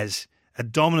has. A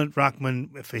dominant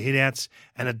ruckman for hit-outs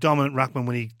and a dominant ruckman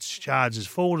when he charges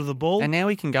forward of the ball. And now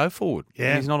he can go forward.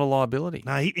 Yeah. He's not a liability.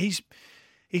 No, he's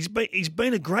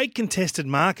been a great contested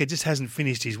marker, just hasn't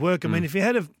finished his work. I mean, if he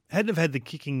hadn't have had the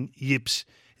kicking yips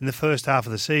in the first half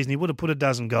of the season, he would have put a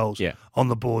dozen goals on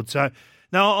the board. So,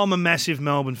 no, I'm a massive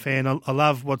Melbourne fan. I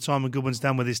love what Simon Goodwin's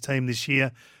done with his team this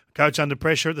year. Coach under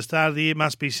pressure at the start of the year,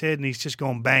 must be said, and he's just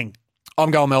gone bang.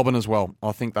 I'm going Melbourne as well.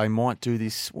 I think they might do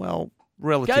this,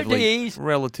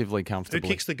 relatively comfortably.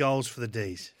 Who kicks the goals for the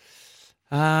D's?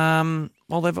 I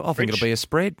think it'll be a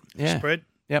spread. Yeah. Spread?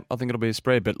 Yep, I think it'll be a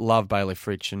spread, but love Bailey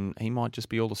Fritsch, and he might just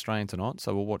be All-Australian tonight,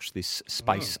 so we'll watch this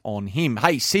space on him.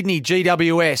 Hey, Sydney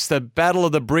GWS, the Battle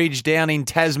of the Bridge down in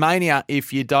Tasmania,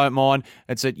 if you don't mind.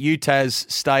 It's at UTAS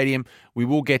Stadium. We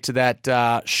will get to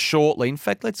that shortly. In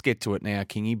fact, let's get to it now,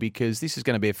 Kingy, because this is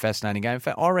going to be a fascinating game. In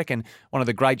fact, I reckon one of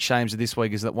the great shames of this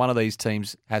week is that one of these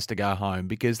teams has to go home,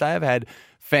 because they have had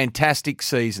fantastic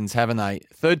seasons, haven't they?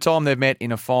 Third time they've met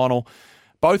in a final.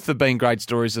 Both have been great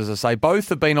stories, as I say. Both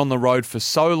have been on the road for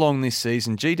so long this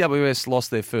season. GWS lost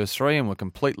their first 3 and were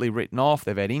completely written off.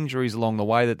 They've had injuries along the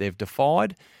way that they've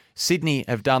defied. Sydney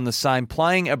have done the same,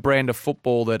 playing a brand of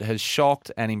football that has shocked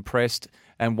and impressed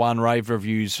and won rave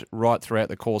reviews right throughout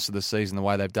the course of the season. The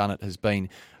way they've done it has been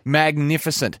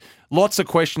magnificent. Lots of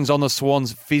questions on the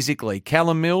Swans physically.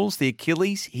 Callum Mills, the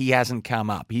Achilles, he hasn't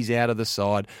come up. He's out of the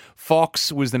side.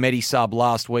 Fox was the Medi sub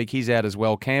last week. He's out as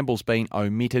well. Campbell's been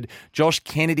omitted. Josh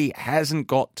Kennedy hasn't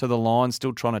got to the line,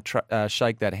 still trying to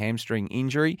shake that hamstring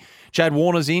injury. Chad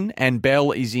Warner's in and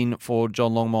Bell is in for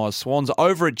John Longmire's Swans.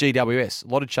 Over at GWS, a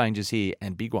lot of changes here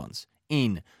and big ones.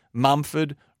 In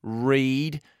Mumford,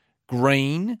 Reid,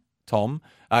 Green, Tom,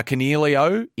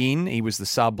 Cornelio in. He was the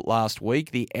sub last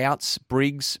week. The outs,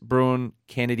 Briggs, Bruin,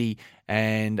 Kennedy,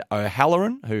 and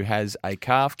O'Halloran, who has a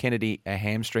calf. Kennedy, a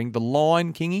hamstring. The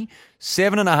line, Kingy,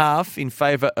 7.5 in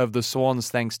favour of the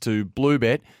Swans thanks to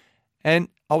Bluebet. And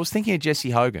I was thinking of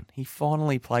Jesse Hogan. He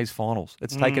finally plays finals.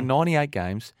 It's taken 98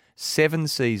 games, 7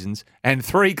 seasons, and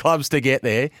 3 clubs to get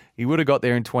there. He would have got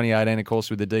there in 2018, of course,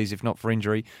 with the D's, if not for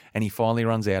injury, and he finally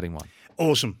runs out in one.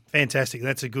 Awesome. Fantastic.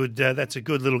 That's a good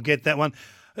little get, that one.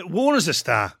 Warner's a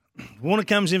star. Warner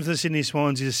comes in for the Sydney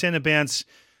Swans. He's a centre bounce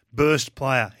burst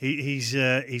player. He's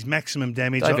maximum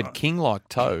damage. David King-like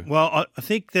toe. Well, I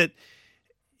think that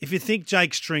if you think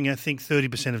Jake Stringer, think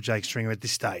 30% of Jake Stringer at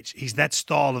this stage. He's that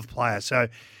style of player. So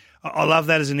I love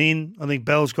that as an in. I think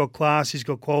Bell's got class. He's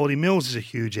got quality. Mills is a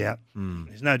huge out.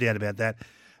 There's no doubt about that.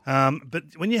 But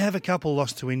when you have a couple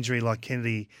lost to injury like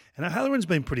Kennedy, and O'Halloran's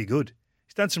been pretty good.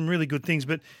 He's done some really good things.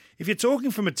 But if you're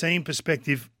talking from a team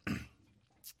perspective,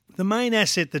 the main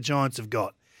asset the Giants have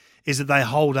got is that they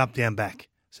hold up down back.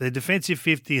 So the defensive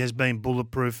 50 has been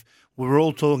bulletproof. We're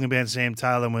all talking about Sam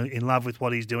Taylor and we're in love with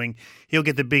what he's doing. He'll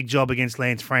get the big job against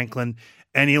Lance Franklin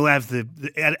and he'll have the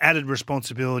added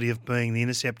responsibility of being the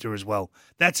interceptor as well.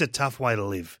 That's a tough way to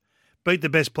live. Beat the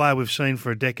best player we've seen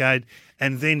for a decade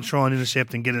and then try and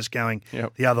intercept and get us going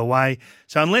the other way.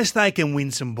 So unless they can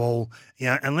win some ball,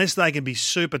 unless they can be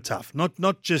super tough,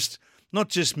 not just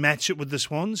match it with the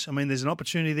Swans. I mean, there's an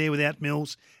opportunity there without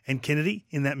Mills and Kennedy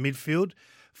in that midfield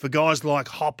for guys like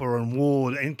Hopper and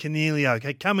Ward and Cornelio.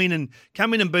 Okay, come in and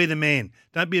be the man.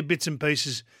 Don't be a bits and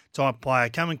pieces type player.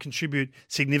 Come and contribute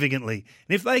significantly.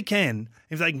 And if they can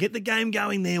get the game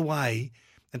going their way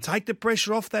and take the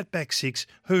pressure off that back six,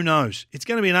 who knows? It's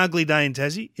going to be an ugly day in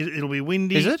Tassie. It'll be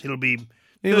windy. Is it? It'll be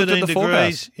You looked 13 at the degrees.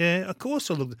 forecast? Yeah, of course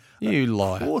I looked. You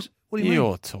liar. Of course. What do you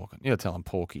mean? You're telling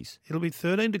porkies. It'll be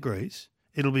 13 degrees.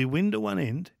 It'll be wind to one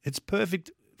end. It's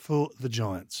perfect for the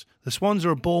Giants. The Swans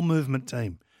are a ball movement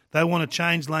team. They want to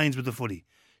change lanes with the footy.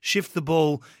 Shift the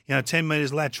ball, 10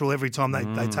 metres lateral every time they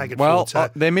take it Well,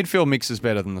 forward. So, their midfield mix is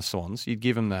better than the Swans. You'd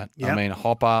give them that. Yep. I mean,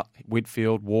 Hopper,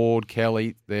 Whitfield, Ward,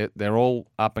 Kelly, they're all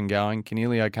up and going.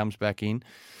 Cornelio comes back in.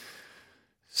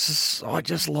 I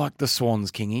just like the Swans,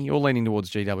 Kingy. You're leaning towards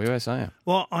GWS, aren't you?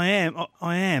 well, I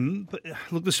am. But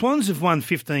look, the Swans have won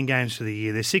 15 games for the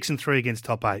year. They're 6-3 against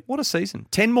top 8. What a season.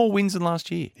 10 more wins than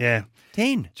last year. Yeah.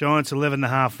 10. Giants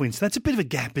 11.5 wins. That's a bit of a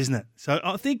gap, isn't it? So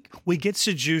I think we get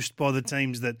seduced by the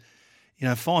teams that,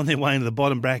 find their way into the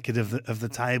bottom bracket of the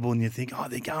table, and you think, oh,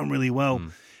 they're going really well.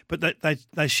 But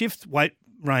they shift weight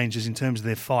ranges in terms of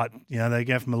their fight. They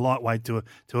go from a lightweight to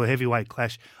a heavyweight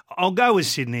clash. I'll go with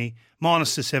Sydney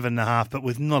minus the 7.5, but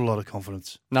with not a lot of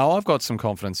confidence. No, I've got some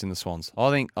confidence in the Swans.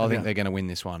 I think they're going to win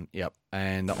this one. Yep.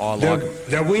 And I like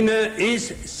The winner is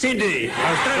Sydney.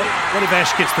 What if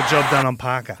Ash gets the job done on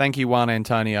Parker? Thank you, Juan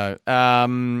Antonio.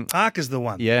 Parker's the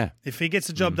one. Yeah. If he gets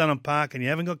the job done on Parker and you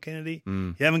haven't got Kennedy,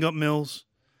 you haven't got Mills,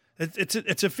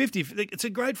 it's a 50. It's a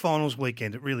great finals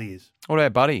weekend. It really is. What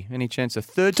about Buddy? Any chance of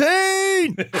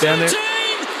 13 down there? 13!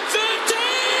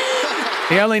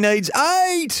 He only needs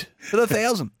 8 for the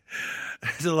 1,000.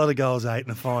 There's a lot of goals, 8 in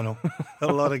the final. A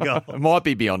lot of goals. It might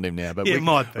be beyond him now, but Yeah, it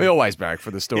might be. we always barrack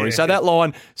for the story. Yeah. So that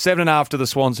line, 7.5 to the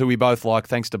Swans, who we both like,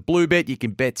 thanks to Bluebet. You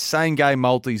can bet same-game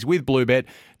multis with Bluebet.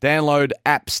 Download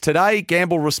apps today.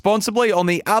 Gamble responsibly. On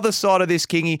the other side of this,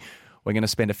 Kingy, we're going to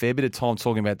spend a fair bit of time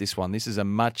talking about this one. This is a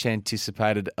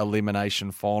much-anticipated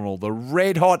elimination final. The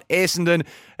red-hot Essendon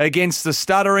against the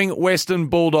stuttering Western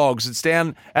Bulldogs. It's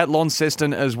down at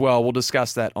Launceston as well. We'll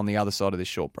discuss that on the other side of this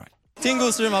short break.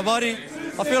 Tingles through my body.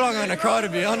 I feel like I'm going to cry, to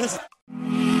be honest.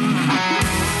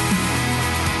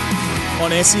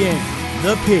 On SEN,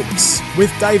 The Picks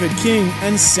with David King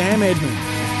and Sam Edmund.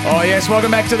 Oh, yes. Welcome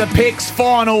back to the Picks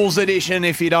Finals edition,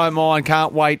 if you don't mind.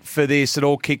 Can't wait for this. It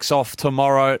all kicks off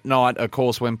tomorrow night, of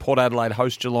course, when Port Adelaide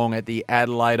host Geelong at the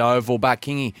Adelaide Oval. But,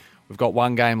 Kingy, we've got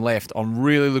one game left. I'm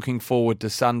really looking forward to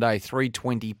Sunday,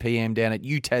 3:20 p.m. down at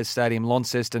UTAS Stadium,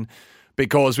 Launceston,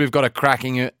 because we've got a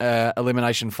cracking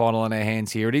elimination final in our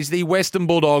hands here. It is the Western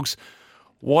Bulldogs.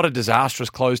 What a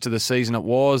disastrous close to the season it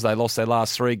was. They lost their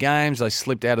last 3 games. They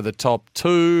slipped out of the top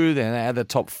 2, then out of the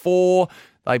top 4.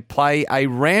 They play a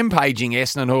rampaging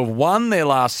Essendon who have won their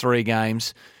last 3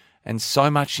 games, and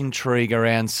so much intrigue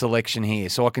around selection here.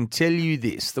 So I can tell you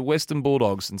this, the Western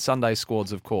Bulldogs and Sunday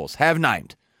squads, of course, have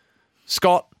named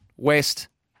Scott, West,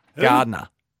 Gardner.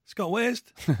 Scott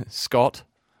West? Scott,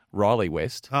 Riley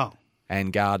West,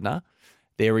 and Gardner.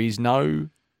 There is no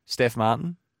Steph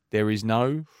Martin. There is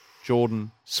no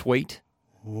Jordan Sweet.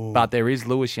 But there is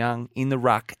Lewis Young in the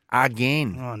ruck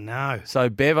again. Oh, no. So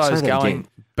Bevo's going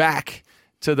back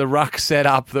to the ruck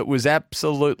setup that was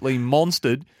absolutely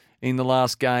monstered in the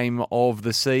last game of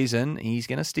the season. He's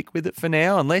going to stick with it for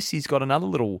now, unless he's got another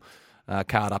little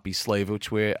card up his sleeve,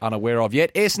 which we're unaware of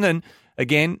yet. Essendon,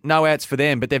 again, no outs for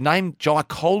them, but they've named Jai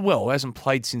Caldwell, who hasn't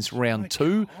played since round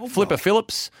 2. Flipper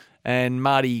Phillips and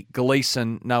Marty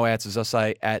Gleeson, no outs, as I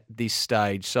say, at this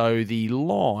stage. So the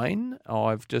line,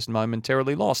 I've just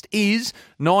momentarily lost, is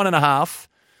 9.5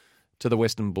 to the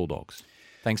Western Bulldogs,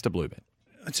 thanks to Bluebet.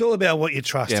 It's all about what you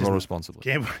trust. Gamble isn't it? responsibly.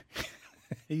 Gamble.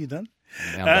 Are you done?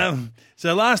 Now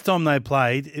So last time they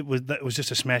played, it was just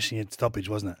a smashing at stoppage,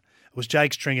 wasn't it? It was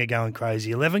Jake Stringer going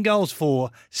crazy. 11 goals for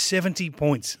 70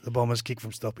 points. The Bombers kicked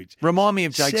from stoppage. Remind me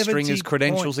of Jake 70 Stringer's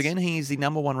credentials points. again. He is the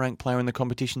number 1 ranked player in the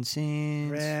competition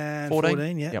since Round 14.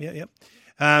 14, yep.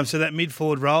 Yep. So that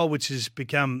mid-forward role, which has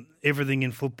become everything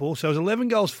in football. So it was 11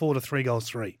 goals 4 to 3 goals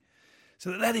 3.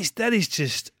 So that is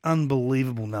just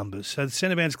unbelievable numbers. So the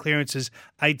centre bounce clearances,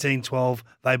 18-12,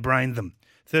 they brained them.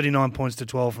 39 points to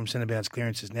 12 from centre bounce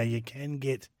clearances. Now you can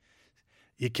get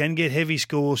you can get heavy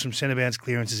scores from centre bounce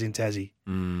clearances in Tassie.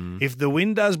 If the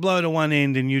wind does blow to one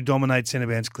end and you dominate centre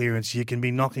bounce clearance, you can be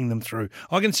knocking them through.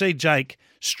 I can see Jake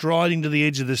striding to the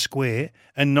edge of the square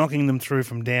and knocking them through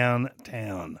from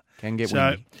downtown. Can get so.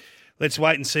 windy. Let's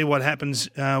wait and see what happens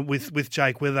with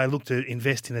Jake, whether they look to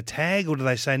invest in a tag or do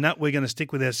they say, no, we're going to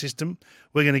stick with our system.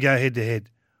 We're going to go head-to-head.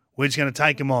 We're just going to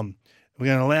take them on. We're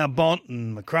going to allow Bont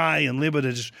and McRae and Libber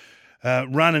to just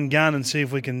run and gun and see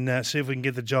if we can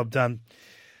get the job done.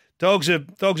 Dogs are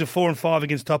 4-5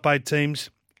 against top 8 teams.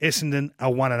 Essendon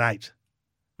are 1-8.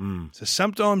 So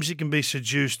sometimes you can be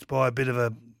seduced by a bit of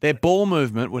a... Their ball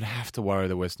movement would have to worry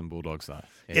the Western Bulldogs, though.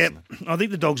 Yeah, I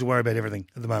think the Dogs are worried about everything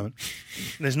at the moment.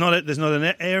 There's not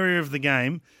an area of the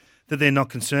game that they're not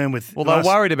concerned with. Well, they're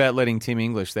worried about letting Tim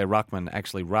English, their ruckman,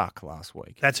 actually ruck last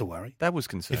week. That's a worry. That was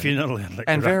concerning. If you're not allowed to let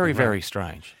and your very, ruckman very run.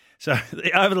 strange. So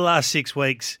over the last 6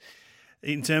 weeks,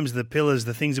 in terms of the pillars,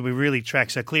 the things that we really track,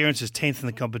 so clearance is 10th in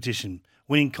the competition.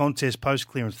 Winning contest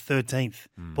post-clearance, 13th.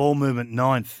 Ball movement,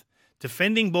 9th.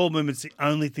 Defending ball movement's the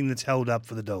only thing that's held up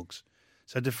for the Dogs.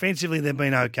 So defensively, they've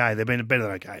been okay. They've been better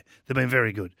than okay. They've been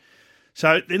very good.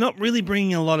 So they're not really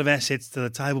bringing a lot of assets to the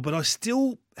table, but I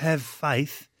still have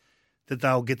faith that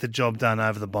they'll get the job done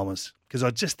over the Bombers because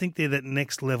I just think they're that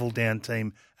next level down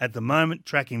team at the moment,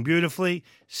 tracking beautifully,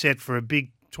 set for a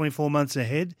big 24 months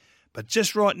ahead. But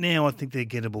just right now, I think they're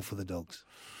gettable for the Dogs.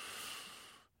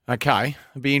 Okay.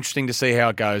 It'll be interesting to see how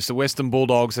it goes. The Western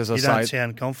Bulldogs, as I say... You don't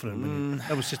sound confident.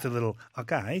 That was just a little,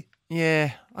 okay.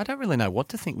 Yeah, I don't really know what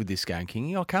to think with this game,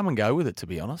 Kingy. I'll come and go with it, to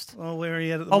be honest. Well, where are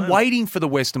you at the I'm moment? waiting for the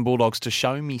Western Bulldogs to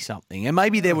show me something. And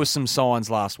maybe there were some signs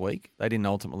last week. They didn't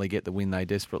ultimately get the win they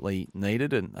desperately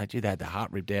needed, and they had the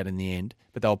heart ripped out in the end,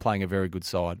 but they were playing a very good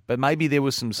side. But maybe there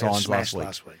was some signs last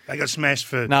week. They got smashed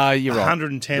for you're right.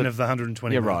 110 of the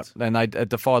 120 You're minutes. right. And they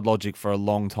defied logic for a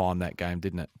long time, that game,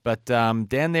 didn't it? But down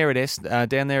there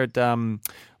at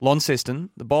Launceston,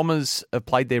 the Bombers have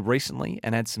played there recently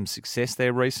and had some success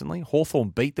there recently. Hawthorn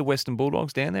beat the Western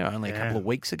Bulldogs down there only a couple of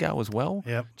weeks ago as well.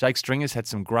 Yep. Jake Stringer's had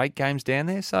some great games down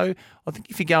there. So I think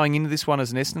if you're going into this one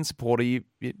as an Essendon supporter,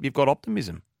 you've got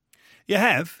optimism. You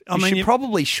have. You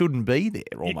probably shouldn't be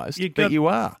there almost, but you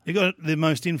are. You've got the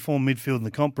most informed midfield in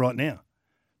the comp right now.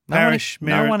 No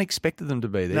one expected them to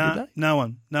be there, did they? No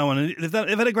one. They've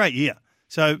had a great year.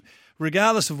 So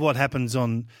regardless of what happens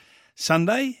on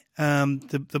Sunday,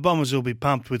 the Bombers will be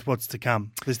pumped with what's to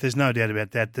come. There's no doubt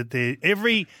about that.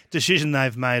 Every decision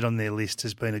they've made on their list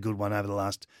has been a good one over the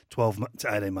last 12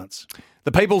 to 18 months.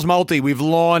 The People's Multi, we've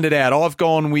lined it out. I've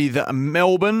gone with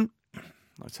Melbourne.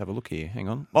 Let's have a look here. Hang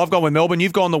on. I've gone with Melbourne.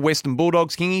 You've gone the Western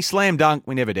Bulldogs, Kingy. Slam dunk.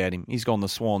 We never doubt him. He's gone the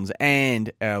Swans.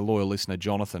 And our loyal listener,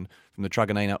 Jonathan, from the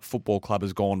Truganina Football Club,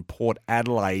 has gone Port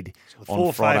Adelaide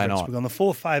on Friday night. We've gone the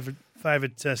four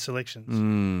favourite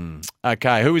selections.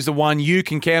 Okay, who is the one you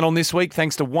can count on this week?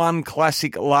 Thanks to one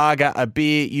classic lager, a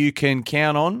beer you can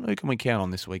count on. Who can we count on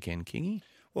this weekend, Kingy?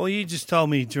 Well, you just told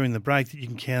me during the break that you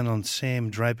can count on Sam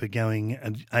Draper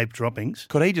going ape droppings.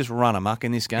 Could he just run amok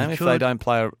in this game if they don't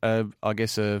play, a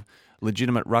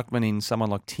legitimate ruckman in someone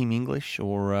like Tim English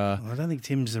or... I don't think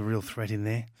Tim's a real threat in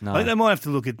there. No. I think they might have to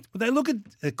look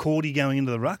at Cordy going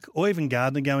into the ruck or even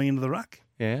Gardner going into the ruck.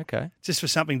 Yeah, okay. Just for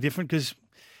something different because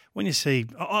when you see...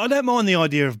 I don't mind the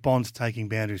idea of Bonds taking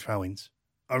boundary throw-ins.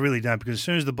 I really don't because as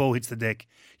soon as the ball hits the deck,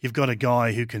 you've got a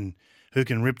guy who can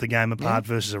rip the game apart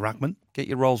versus a ruckman. Get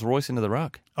your Rolls Royce into the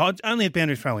ruck. Oh, only at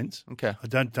boundary throw-ins. Okay.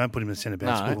 Don't put him in the centre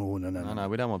bounce. No,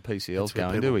 we don't want PCLs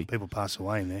going, do we? People pass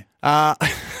away in there.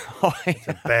 It's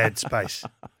a bad space.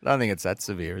 I don't think it's that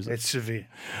severe, is it? It's severe.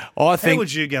 I think. How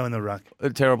would you go in the ruck?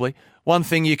 Terribly. One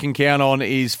thing you can count on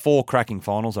is 4 cracking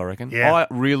finals, I reckon. Yeah. I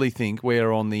really think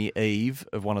we're on the eve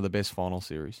of one of the best final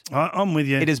series. I'm with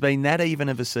you. It has been that even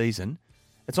of a season.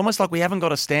 It's almost like we haven't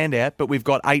got a standout, but we've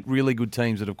got 8 really good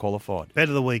teams that have qualified.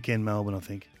 Better the weekend, Melbourne, I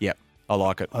think. Yep, I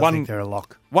like it. I think they're a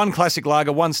lock. One classic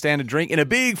lager, one standard drink in a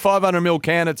big 500ml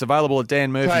can. It's available at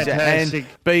Dan Murphy's and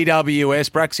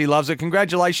BWS. Braxy loves it.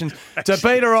 Congratulations to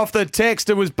Peter off the text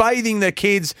who was bathing the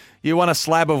kids. You won a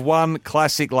slab of one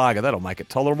classic lager. That'll make it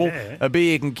tolerable. Yeah. A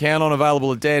beer you can count on,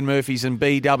 available at Dan Murphy's and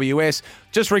BWS.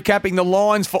 Just recapping the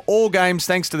lines for all games,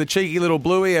 thanks to the cheeky little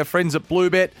Bluey, our friends at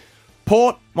Bluebet.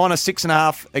 Port,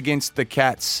 -6.5 against the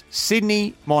Cats.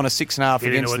 Sydney, -6.5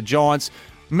 against the Giants.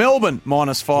 Melbourne,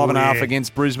 -5.5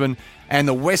 against Brisbane. And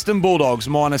the Western Bulldogs,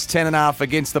 -10.5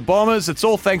 against the Bombers. It's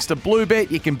all thanks to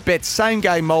Bluebet. You can bet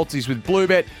same-game multis with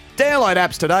Bluebet. Download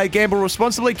apps today. Gamble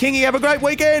responsibly. Kingy, have a great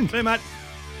weekend. See you, mate.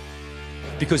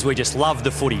 Because we just love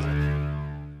the footy.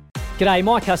 G'day,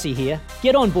 Mike Hussey here.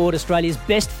 Get on board Australia's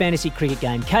best fantasy cricket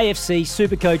game, KFC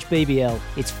Supercoach BBL.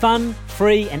 It's fun,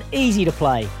 free and easy to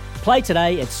play. Play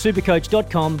today at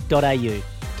supercoach.com.au.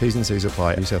 T's and C's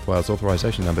apply. New South Wales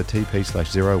authorisation number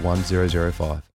TP/01005.